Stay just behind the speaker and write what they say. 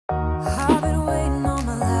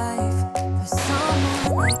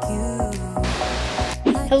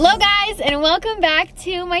Hello guys, and welcome back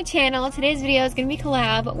to my channel. Today's video is going to be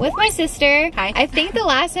collab with my sister. Hi. I think the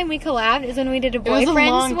last time we collabed is when we did a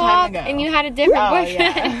boyfriend swap and you had a different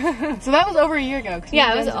boyfriend. Yeah. So that was over a year ago.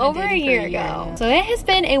 Yeah, it was over a year ago. So it has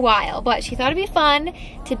been a while, but she thought it'd be fun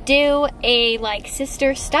to do a like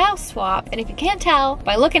sister style swap. And if you can't tell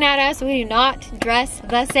by looking at us, we do not dress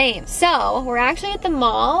the same. So we're actually at the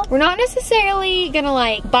mall. We're not necessarily gonna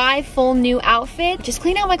like buy full new outfits, just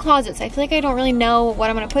clean out my closets. I feel like I don't really know what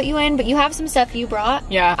I'm gonna put you in, but you have some stuff you brought.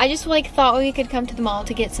 Yeah. I just like thought we could come to the mall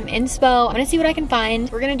to get some inspo. I'm gonna see what I can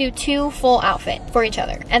find. We're gonna do 2 full outfits for each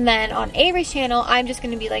other. And then on Avery's channel, I'm just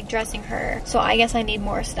gonna be like dressing her. So I guess I need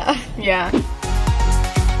more stuff. Yeah.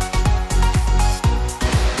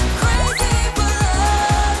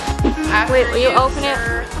 Wait, will you open it?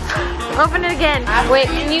 Open it again. Wait,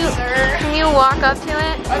 can you walk up to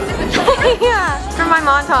it? Yeah, for my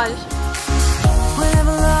montage.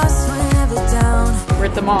 We're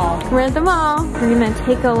at the mall. We're at the mall. We're gonna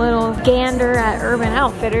take a little gander at Urban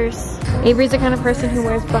Outfitters. Avery's the kind of person who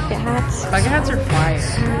wears bucket hats. Bucket hats are fire.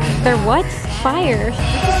 They're what? Fire. This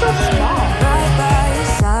is so small. Right by your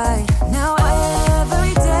side. Now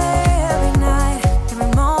every day, every night,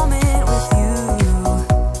 every moment with you.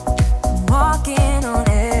 I'm walking on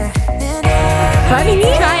air. Buddy,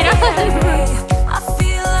 try it on. I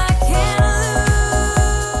feel I can't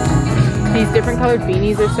lose. These different colored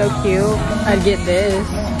beanies are so cute. I'd get this.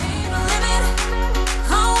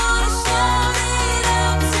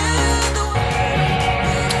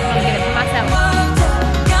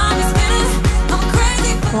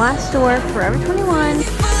 Last store, Forever 21.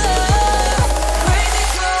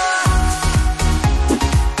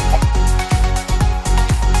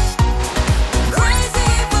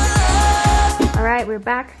 All right, we're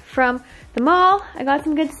back from the mall. I got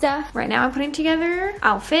some good stuff. Right now I'm putting together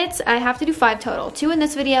outfits. I have to do 5 total. 2 in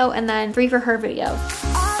this video and then 3 for her video.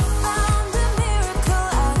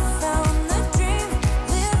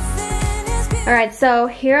 All right, so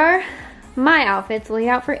here are my outfits laid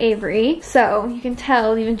out for Avery. So you can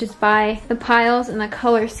tell even just by the piles and the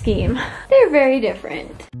color scheme, they're very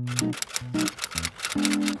different.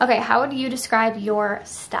 Okay, how would you describe your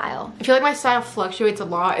style? I feel like my style fluctuates a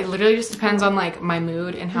lot. It literally just depends on like my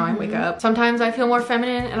mood and how I wake up. Sometimes I feel more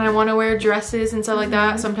feminine and I want to wear dresses and stuff like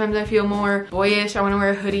that. Sometimes I feel more boyish. I want to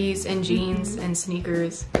wear hoodies and jeans and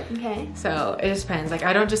sneakers. Okay. So it just depends. Like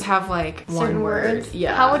I don't just have like one word.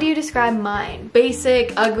 Yeah. How would you describe mine?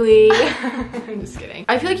 Basic, ugly. I'm just kidding.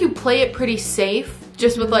 I feel like you play it pretty safe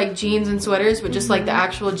just with like jeans and sweaters, but just like the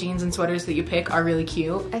actual jeans and sweaters that you pick are really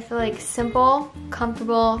cute. I feel like simple,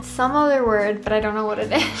 comfortable, some other word, but I don't know what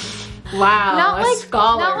it is. Wow, not like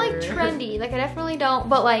scholar. Not like trendy. Like I definitely don't,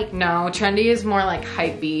 but like no, trendy is more like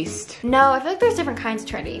hype beast. no, I feel like there's different kinds of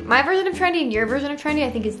trendy. My version of trendy and your version of trendy I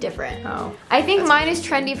think is different. Oh. I think mine is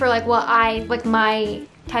trendy for like what I like, my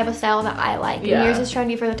type of style that I like. Yeah. And yours is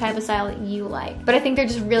trendy for the type of style that you like. But I think they're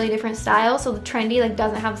just really different styles, so the trendy like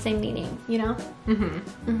doesn't have the same meaning, you know?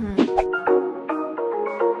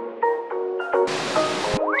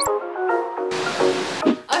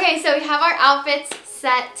 Okay, so we have our outfits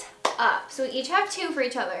set up. So we each have 2 for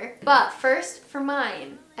each other. But first, for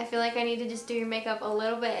mine, I feel like I need to just do your makeup a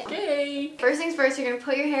little bit. Okay. First things first, you're gonna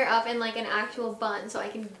put your hair up in like an actual bun so I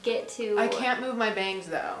can get to... I can't move my bangs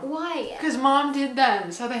though. Why? Because mom did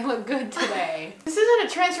them, so they look good today. This isn't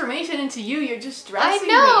a transformation into you, you're just dressing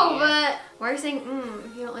me. I know, but why are you saying,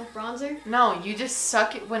 you don't like bronzer? No, you just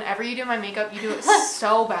suck it. Whenever you do my makeup, you do it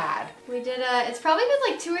so bad. We did it's probably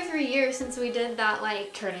been like 2 or 3 years since we did that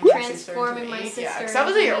like Transforming my sister. Yeah, because that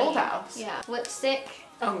was at your old house. Yeah. Lipstick.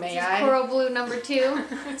 Oh, may This is I? Coral blue number 2.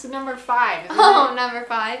 It's number 5. Oh, number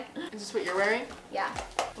 5. Is this what you're wearing? Yeah.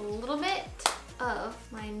 A little bit of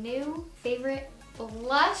my new favorite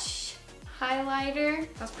blush highlighter.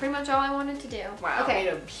 That's pretty much all I wanted to do. Wow, okay.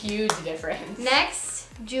 made a huge difference. Next,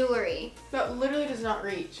 jewelry. That literally does not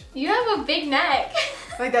reach. You have a big neck.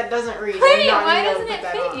 Like that doesn't reach. Wait, I'm not why even doesn't gonna it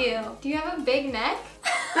put that fit on. you? Do you have a big neck?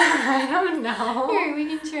 I don't know. Here, we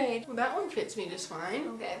can trade. Well, that one fits me just fine.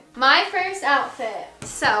 Okay. My first outfit.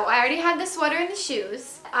 So, I already had the sweater and the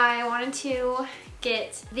shoes. I wanted to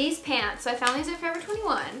get these pants. So I found these at Forever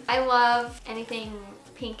 21. I love anything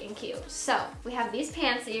pink and cute. So we have these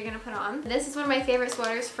pants that you're gonna put on. This is one of my favorite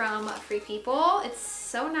sweaters from Free People. It's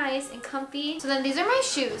so nice and comfy. So then these are my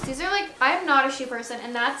shoes. These are like, I'm not a shoe person,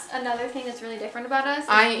 and that's another thing that's really different about us.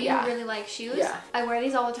 You really like shoes. Yeah. I wear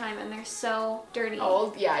these all the time and they're so dirty.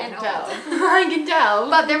 Old? Yeah, I and can tell. old. I can tell.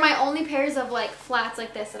 But they're my only pairs of like flats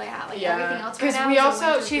like this that I have. Like everything else right now. Because we is a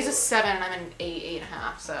also, winter she's a boot. 7 and I'm an 8,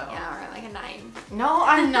 8.5, so. Yeah, or like a 9. No,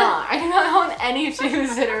 I'm not. I do not own any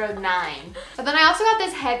shoes that are a 9. But then I also got this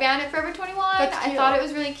this headband at Forever 21. I thought it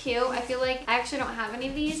was really cute. I feel like I actually don't have any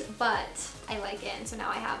of these, but I like it. And so now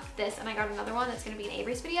I have this, and I got another one that's gonna be an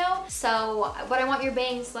Avery's video. So, but I want your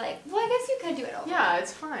bangs like, well, I guess you could do it over. Yeah,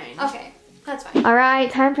 it's fine. Okay. That's fine. All right,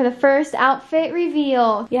 time for the first outfit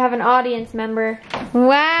reveal. You have an audience member.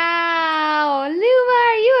 Wow, Luma,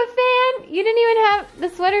 are you a fan? You didn't even have the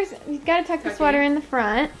sweaters. You gotta tuck the sweater in the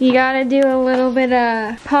front. You gotta do a little bit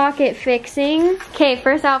of pocket fixing. Okay,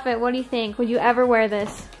 first outfit, what do you think? Would you ever wear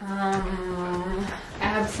this?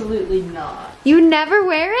 Absolutely not. You never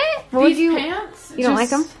wear it? These pants? You don't like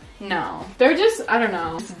them? No. They're just, I don't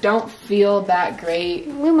know, just don't feel that great.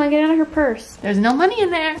 Luma, get out of her purse. There's no money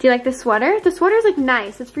in there. Do you like the sweater? The sweater's like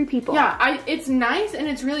nice. It's for people. Yeah, it's nice and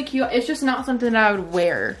it's really cute. It's just not something that I would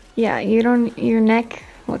wear. Yeah, your neck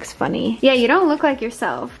looks funny. Yeah, you don't look like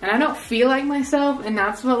yourself. And I don't feel like myself, and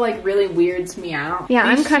that's what like really weirds me out. Yeah,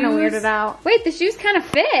 I'm kind of weirded out. Wait, the shoes kind of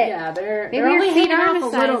fit. Yeah, they're only hanging off a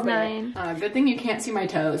little bit. Good thing you can't see my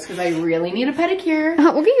toes because I really need a pedicure.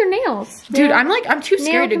 We'll get your nails. Dude, I'm too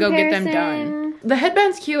scared to go get them done. The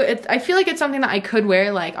headband's cute. I feel like it's something that I could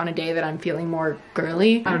wear like on a day that I'm feeling more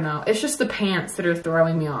girly. I don't know. It's just the pants that are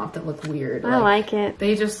throwing me off that look weird. I like it.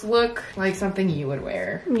 They just look like something you would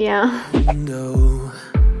wear. Yeah.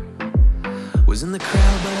 Was in the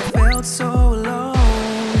crowd, but I felt so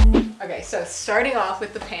alone. Okay, so starting off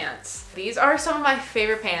with the pants. These are some of my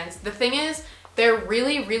favorite pants. The thing is, they're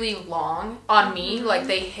really, really long on me. Like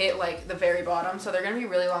they hit like the very bottom, so they're gonna be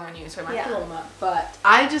really long on you. So I might pull them up. But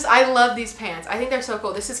I love these pants. I think they're so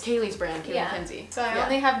cool. This is Kaylee's brand, Kaylee Kinsey. So I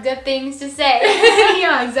only have good things to say.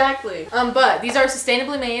 Yeah, exactly. But these are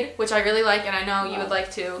sustainably made, which I really like, and I know you would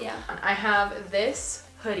like too. Yeah. I have this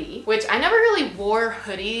hoodie, which I never really wore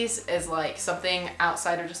hoodies as like something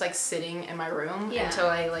outside of just like sitting in my room until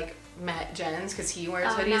I like met Jen's, because he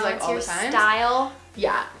wears hoodies like all the time. Style.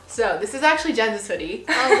 Yeah. So this is actually Jen's hoodie.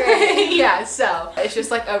 Oh great. Yeah. So it's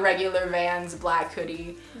just like a regular Vans black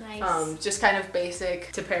hoodie. Nice. Just kind of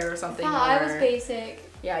basic to pair or something. Oh, I was basic.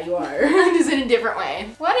 Yeah, you are. Just in a different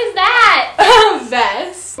way. What is that?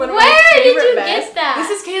 Vests. Where did you get that?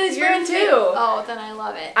 This is Kaylee's brand too. Oh, then I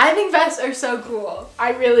love it. I think vests are so cool.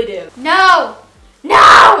 I really do. No!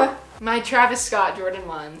 No! My Travis Scott Jordan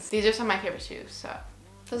 1s. These are some of my favorite shoes, so.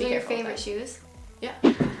 Those are your favorite shoes? Yeah.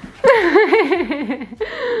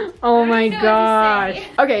 Oh my gosh.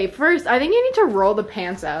 Okay, first, I think you need to roll the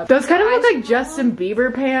pants up. Those kind of look like Justin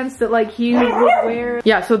Bieber pants that like he would wear.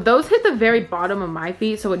 Yeah, so those hit the very bottom of my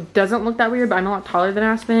feet, so it doesn't look that weird, but I'm a lot taller than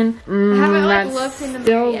Aspyn. I haven't like looked in the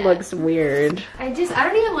mirror yet. Still looks weird. I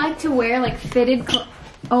don't even like to wear like fitted clothes.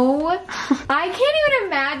 Oh, I can't even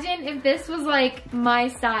imagine if this was like my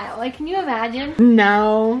style. Like, can you imagine?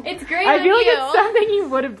 No. It's great. I feel like it's something you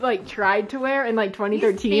would have like tried to wear in like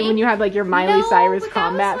 2013 when you had like your Miley Cyrus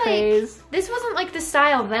combat phase. This wasn't like the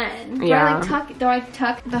style then. Yeah. Do I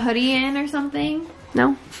tuck the hoodie in or something?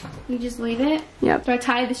 No. You just leave it? Yep. Do I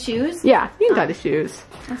tie the shoes? Yeah, you can tie the shoes.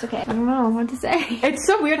 That's okay. I don't know what to say. It's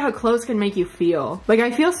so weird how clothes can make you feel. Like, I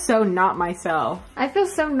feel so not myself. I feel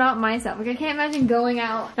so not myself. Like, I can't imagine going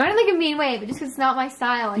out. Not in like a mean way, but just because it's not my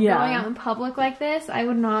style. Like, going out in public like this, I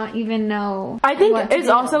would not even know. I think it's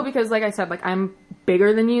also because, like I said, like, I'm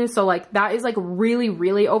bigger than you. So, like, that is, like, really,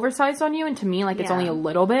 really oversized on you. And to me, like, it's only a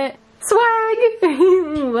little bit. Swag!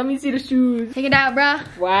 Let me see the shoes. Take it out,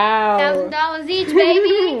 bruh. Wow. $1,000 each,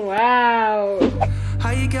 baby. Wow. How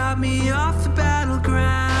you got me off the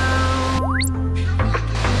battleground.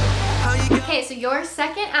 Okay, so your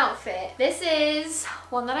second outfit. This is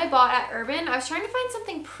one that I bought at Urban. I was trying to find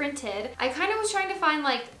something printed. I kind of was trying to find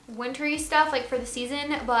like wintry stuff like for the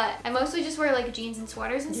season, but I mostly just wear like jeans and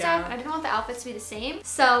sweaters and stuff. And I didn't want the outfits to be the same.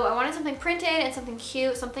 So I wanted something printed and something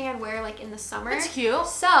cute, something I'd wear like in the summer. It's cute.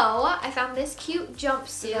 So I found this cute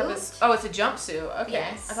jumpsuit. Oh, it's a jumpsuit. Okay.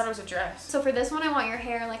 Yes. I thought it was a dress. So for this one, I want your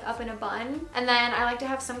hair like up in a bun. And then I like to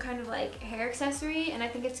have some kind of like hair accessory. And I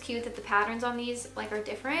think it's cute that the patterns on these like are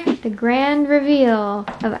different. The grand reveal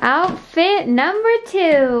of outfit number 2.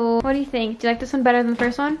 What do you think? Do you like this one better than the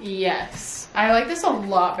first one? Yes. I like this a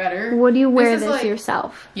lot better. Would you wear this like,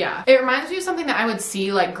 yourself? Yeah. It reminds me of something that I would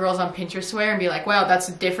see like girls on Pinterest wear and be like, wow, that's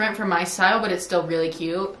different from my style, but it's still really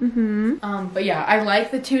cute. But yeah, I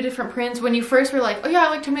like the 2 different prints. When you first were like, oh yeah, I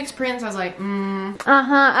like to mix prints, I was like, I don't know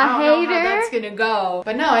how that's gonna go.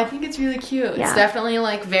 But no, I think it's really cute. Yeah. It's definitely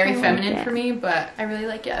like very feminine for me, but I really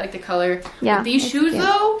like it. I like the color. Yeah. With these shoes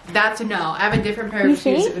though, that's a no. I have a different pair of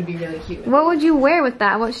shoes that would be really cute. What would you wear with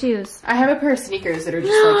that? What shoes? I have a pair of sneakers that are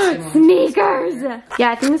just like similar. Sneakers!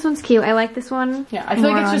 Yeah, I think this one's cute. I like this one. Yeah, I feel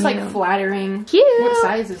like it's just like flattering. Cute! What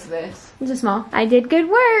size is this? It's a small. I did good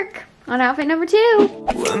work on outfit number 2.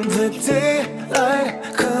 When the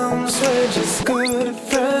daylight comes, we're just good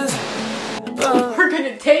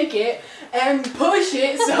take it and push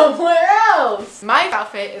it somewhere else. My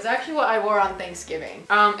outfit is actually what I wore on Thanksgiving.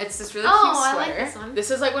 It's this really cute sweater. I like this one.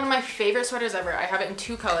 This is like one of my favorite sweaters ever. I have it in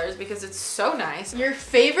 2 colors because it's so nice. Your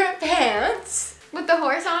favorite pants. With the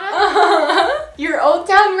horse on them? Your Old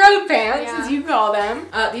Town Road pants, Yeah. as you call them.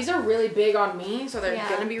 These are really big on me, so they're Yeah.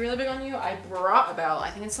 gonna be really big on you. I brought a belt. I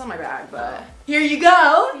think it's still in my bag, but here you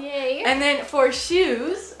go. Yay. And then for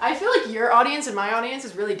shoes, I feel like your audience and my audience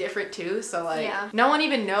is really different too. So like, Yeah. no one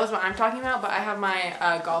even knows what I'm talking about, but I have my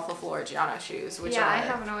Golf LaFleur Gianna shoes, which yeah, are... I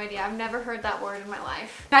have no idea. I've never heard that word in my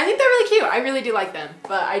life. I think they're really cute. I really do like them,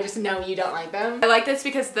 but I just know you don't like them. I like this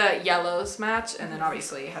because the yellows match, and then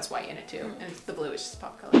obviously it has white in it too, and the blue is just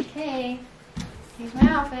pop color. Okay, here's my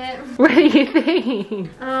outfit. What do you think?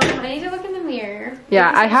 I need to look in the mirror.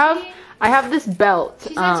 Yeah, Because I have this belt.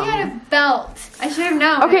 She said she had a belt. I should have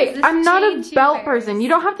known. Okay, This I'm not a chain she belt wears. person. You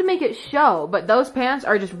don't have to make it show, but those pants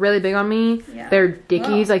are just really big on me. Yeah. They're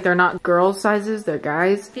Dickies, Whoa. like they're not girls' sizes, they're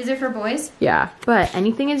guys. These are for boys? Yeah, but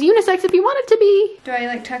anything is unisex if you want it to be. Do I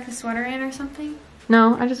like tuck the sweater in or something?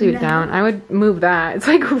 No, I just leave it No. down. I would move that. It's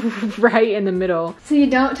like right in the middle. So you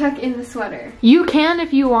don't tuck in the sweater? You can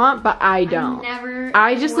if you want, but I don't.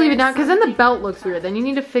 I I just leave it down because then the something belt looks weird. Then you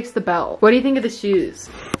need to fix the belt. What do you think of the shoes?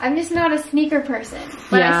 I'm just not a sneaker person.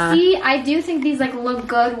 But Yeah. I do think these like look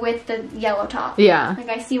good with the yellow top. Yeah. Like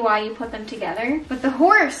I see why you put them together. But the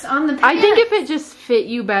horse on the pants. I think if it just fit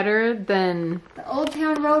you better, then The Old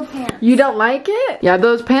Town Road pants. you don't like it? Yeah,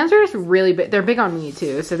 those pants are just really big. They're big on me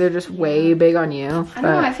too, so they're just way big on you. I don't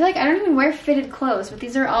know, I feel like I don't even wear fitted clothes, but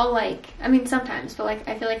these are all like, I mean sometimes, but like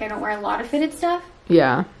I feel like I don't wear a lot of fitted stuff.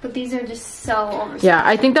 Yeah. But these are just so oversized. Yeah,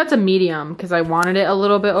 I think that's a medium because I wanted it a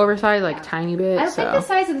little bit oversized, like Yeah. tiny bit. I so think the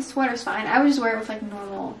size of the sweater's fine. I would just wear it with like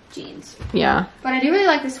normal jeans. yeah. But I do really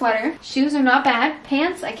like the sweater. Shoes are not bad.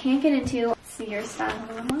 Pants I can't get into. Let's see your style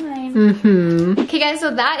online. Mm-hmm. Okay guys,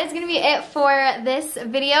 so that is going to be it for this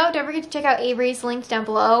video. Don't forget to check out Avery's linked down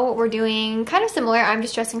below. We're doing kind of similar. I'm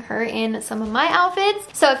just dressing her in some of my outfits.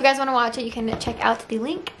 So if you guys want to watch it, you can check out the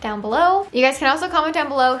link down below. You guys can also comment down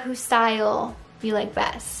below whose style you like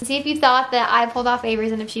best. See if you thought that I pulled off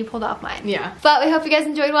Avery's and if she pulled off mine. Yeah. But we hope you guys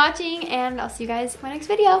enjoyed watching, and I'll see you guys in my next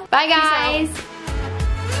video. Bye guys!